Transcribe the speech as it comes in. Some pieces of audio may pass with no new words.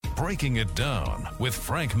Breaking It Down with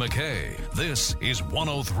Frank MacKay. This is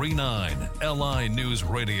 1039 LI News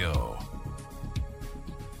Radio.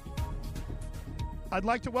 I'd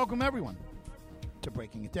like to welcome everyone to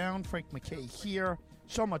Breaking It Down. Frank MacKay here.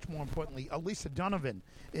 So much more importantly, Elisa Donovan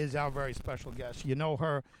is our very special guest. You know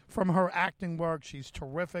her from her acting work. She's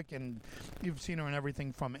terrific, and you've seen her in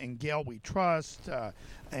everything from In Gale We Trust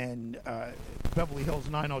and Beverly Hills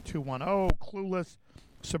 90210, Clueless,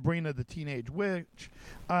 Sabrina the Teenage Witch,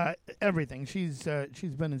 everything. She's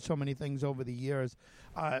been in so many things over the years,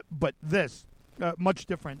 but this much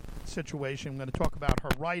different situation. I'm going to talk about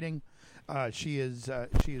her writing. She is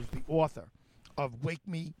the author of Wake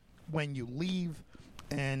Me When You Leave.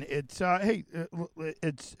 And it's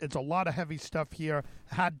it's a lot of heavy stuff here.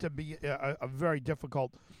 Had to be a very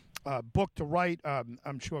difficult book to write.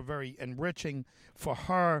 I'm sure very enriching for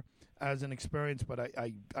her as an experience, but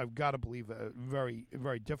I've got to believe a very,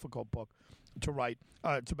 very difficult book to write.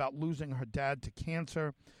 It's about losing her dad to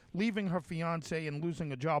cancer, leaving her fiance, and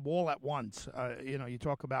losing a job all at once. You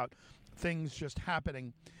talk about things just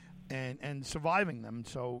happening and surviving them.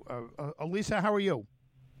 So, Elisa, how are you?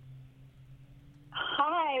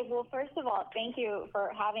 Hi. Well, first of all, thank you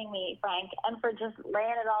for having me, Frank, and for just laying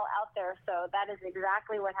it all out there. So that is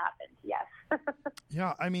exactly what happened. Yes.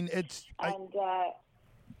 Yeah, I mean, it's and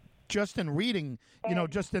just in reading,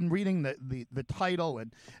 the title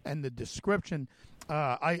and the description.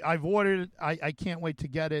 I've ordered it. I can't wait to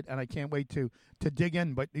get it, and I can't wait to dig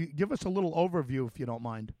in. But give us a little overview, if you don't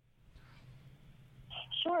mind.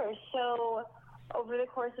 Sure. So over the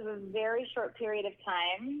course of a very short period of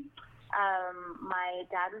time, my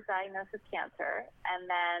dad was diagnosed with cancer, and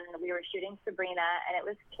then we were shooting Sabrina, and it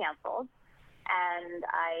was canceled, and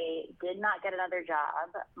I did not get another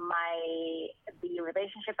job. The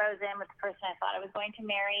relationship I was in with the person I thought I was going to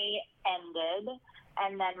marry ended,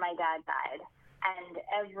 and then my dad died, and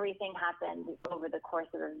everything happened over the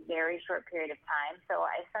course of a very short period of time. So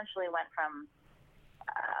I essentially went from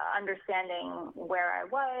understanding where I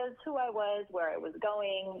was, who I was, where I was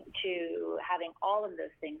going, to having all of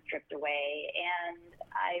those things stripped away. And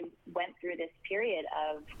I went through this period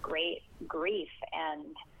of great grief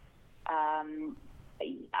and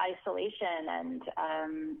isolation, and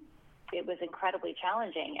it was incredibly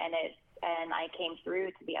challenging. And I came through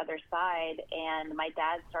to the other side, and my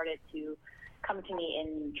dad started to come to me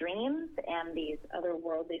in dreams and these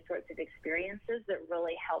otherworldly sorts of experiences that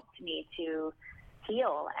really helped me to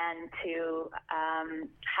heal and to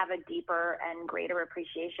have a deeper and greater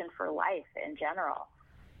appreciation for life in general.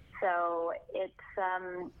 So it's,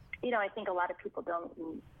 I think a lot of people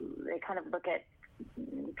they kind of look at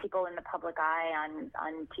people in the public eye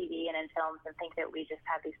on TV and in films and think that we just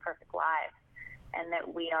have these perfect lives and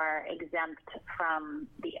that we are exempt from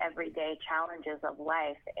the everyday challenges of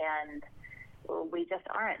life. And we just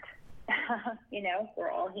aren't.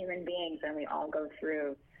 We're all human beings, and we all go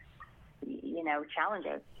through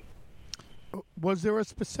challenges. Was there a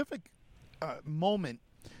specific moment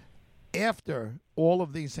after all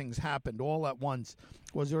of these things happened all at once?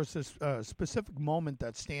 Was there a specific moment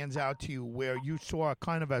that stands out to you where you saw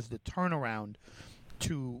kind of as the turnaround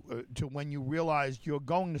to when you realized you're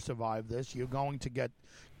going to survive this, you're going to get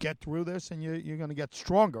through this, and you're going to get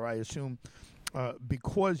stronger, I assume,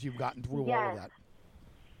 because you've gotten through all of that?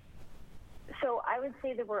 So I would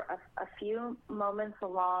say there were a few moments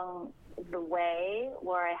along the way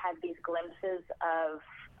where I had these glimpses of,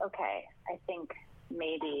 okay, I think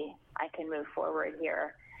maybe I can move forward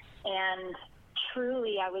here. And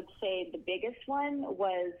truly, I would say the biggest one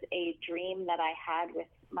was a dream that I had with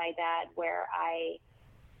my dad where I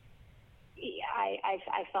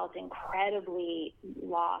felt incredibly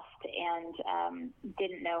lost and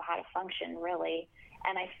didn't know how to function, really.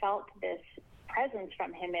 And I felt this presence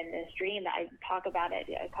from him in this dream. I talk about it,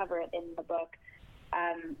 I cover it in the book,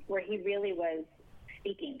 where he really was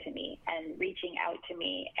speaking to me and reaching out to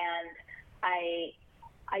me. And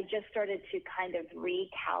I just started to kind of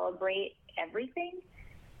recalibrate everything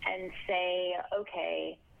and say,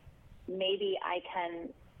 okay, maybe I can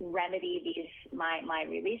remedy my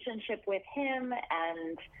relationship with him,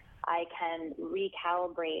 and I can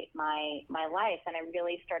recalibrate my life. And I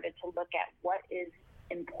really started to look at what is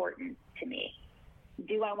important to me.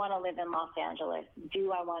 Do I want to live in Los Angeles?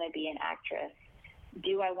 Do I want to be an actress?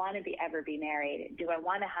 Do I want to ever be married? Do I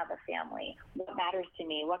want to have a family? What matters to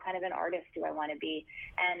me? What kind of an artist do I want to be?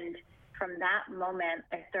 And from that moment,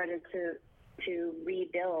 I started to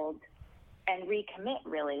rebuild and recommit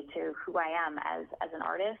really to who I am as an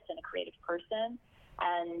artist and a creative person,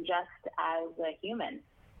 and just as a human.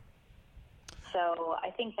 So I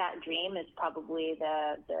think that dream is probably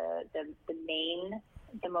the main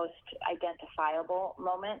the most identifiable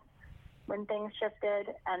moment when things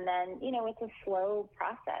shifted. And then, it's a slow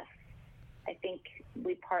process. I think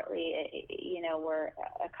we partly, were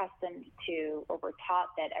accustomed to, or we're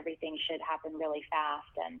taught that everything should happen really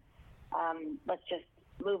fast, and let's just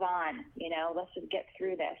move on, let's just get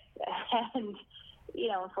through this. And,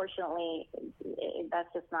 unfortunately,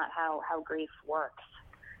 that's just not how grief works.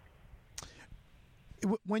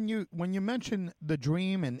 When you mention the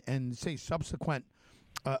dream and say subsequent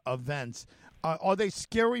events, are they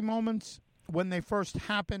scary moments when they first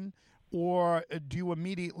happen, or do you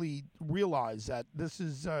immediately realize that this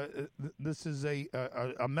is a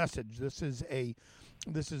message? This is a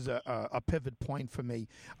pivot point for me.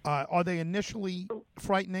 Are they initially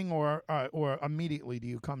frightening, or immediately do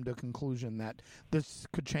you come to a conclusion that this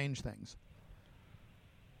could change things?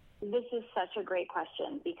 This is such a great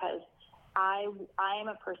question, because I am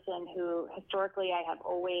a person who historically I have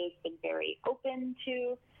always been very open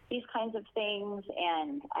to these kinds of things,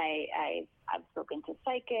 and I've spoken to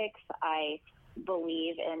psychics. I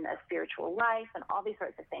believe in a spiritual life and all these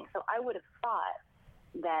sorts of things. So I would have thought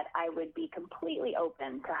that I would be completely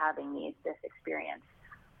open to having this experience.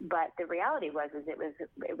 But the reality was it was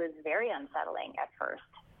very unsettling at first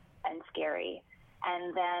and scary.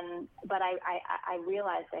 And then, but I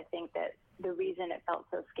realized, I think, that the reason it felt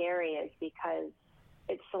so scary is because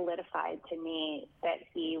it solidified to me that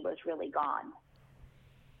he was really gone.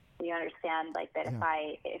 You understand, like that.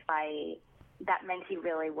 Yeah. If I that meant he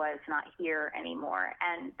really was not here anymore,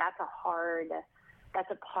 and that's a part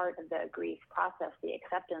of the grief process, the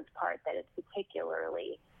acceptance part, that it's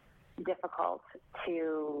particularly difficult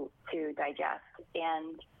to digest.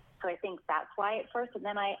 And so I think that's why at first. And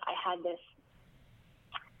then I had this.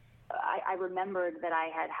 I remembered that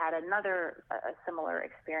I had another a similar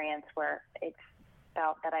experience where it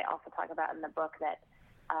felt, that I also talk about in the book, that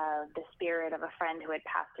the spirit of a friend who had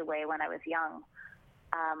passed away when I was young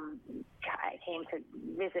came to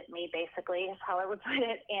visit me, basically, is how I would put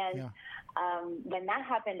it. And when that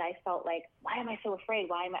happened, I felt like, why am I so afraid?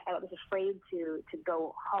 I was afraid to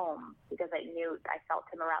go home, because I felt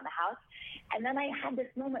him around the house. And then I had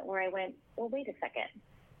this moment where I went, well, wait a second.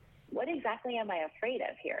 What exactly am I afraid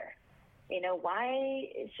of here? Why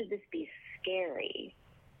should this be scary?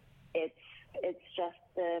 It's just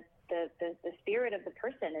the spirit of the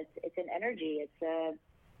person. It's an energy. It's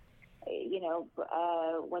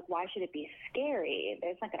why should it be scary?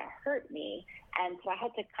 It's not going to hurt me. And so I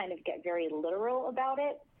had to kind of get very literal about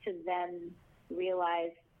it to then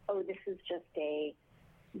realize, oh, this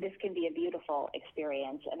can be a beautiful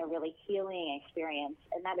experience and a really healing experience.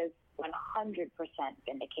 And that has 100%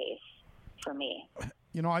 been the case for me.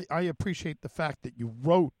 I appreciate the fact that you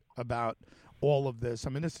wrote about all of this. I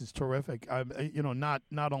mean, this is terrific.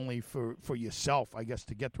 Not only for yourself, I guess,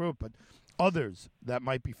 to get through it, but others that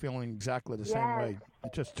might be feeling exactly the same way.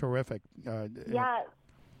 It's just terrific.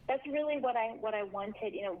 That's really what I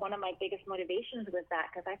wanted. One of my biggest motivations was that,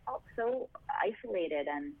 because I felt so isolated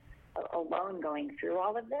and alone going through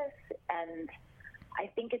all of this. And I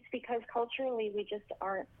think it's because culturally we just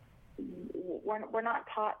aren't. We're not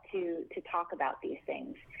taught to talk about these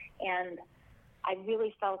things. And I feel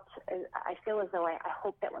as though I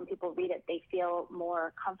hope that when people read it, they feel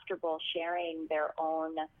more comfortable sharing their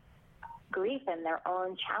own grief and their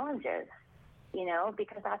own challenges,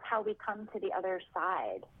 because that's how we come to the other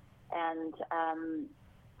side and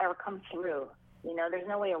or come through. There's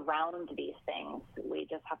no way around these things. We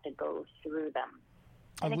just have to go through them.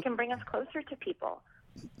 And it can bring us closer to people.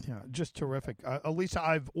 Yeah, just terrific. Elisa,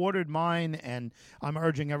 I've ordered mine, and I'm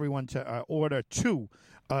urging everyone to order two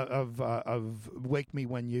of Wake Me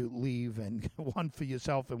When You Leave, and one for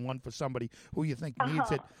yourself and one for somebody who you think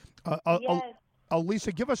needs it. Yes.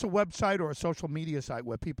 Elisa, give us a website or a social media site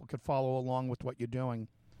where people could follow along with what you're doing.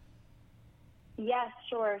 Yes,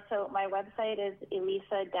 sure. So my website is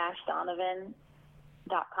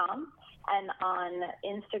elisa-donovan.com. And on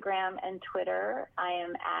Instagram and Twitter, I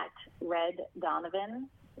am at Red Donovan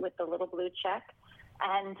with the little blue check.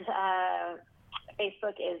 And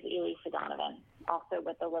Facebook is Elisa Donovan, also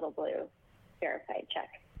with the little blue verified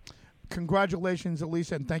check. Congratulations,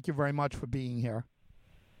 Elisa, and thank you very much for being here.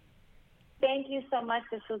 Thank you so much.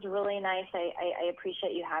 This was really nice. I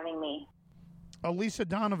appreciate you having me. Elisa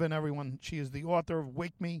Donovan, everyone. She is the author of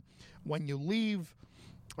Wake Me When You Leave.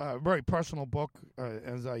 A very personal book,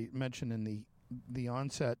 as I mentioned in the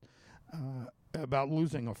onset, about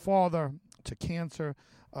losing her father to cancer,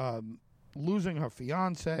 losing her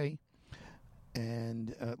fiance,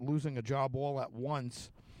 and losing a job all at once.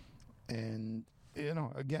 And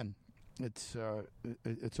again, it's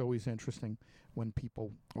always interesting when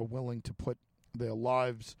people are willing to put their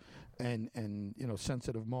lives and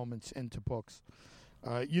sensitive moments into books.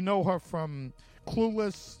 You know her from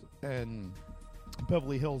Clueless and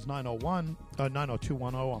Beverly Hills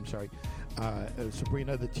 90210. I'm sorry,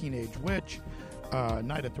 Sabrina the Teenage Witch,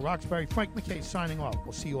 Night at the Roxbury. Frank MacKay signing off.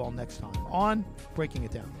 We'll see you all next time on Breaking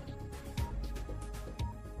It Down.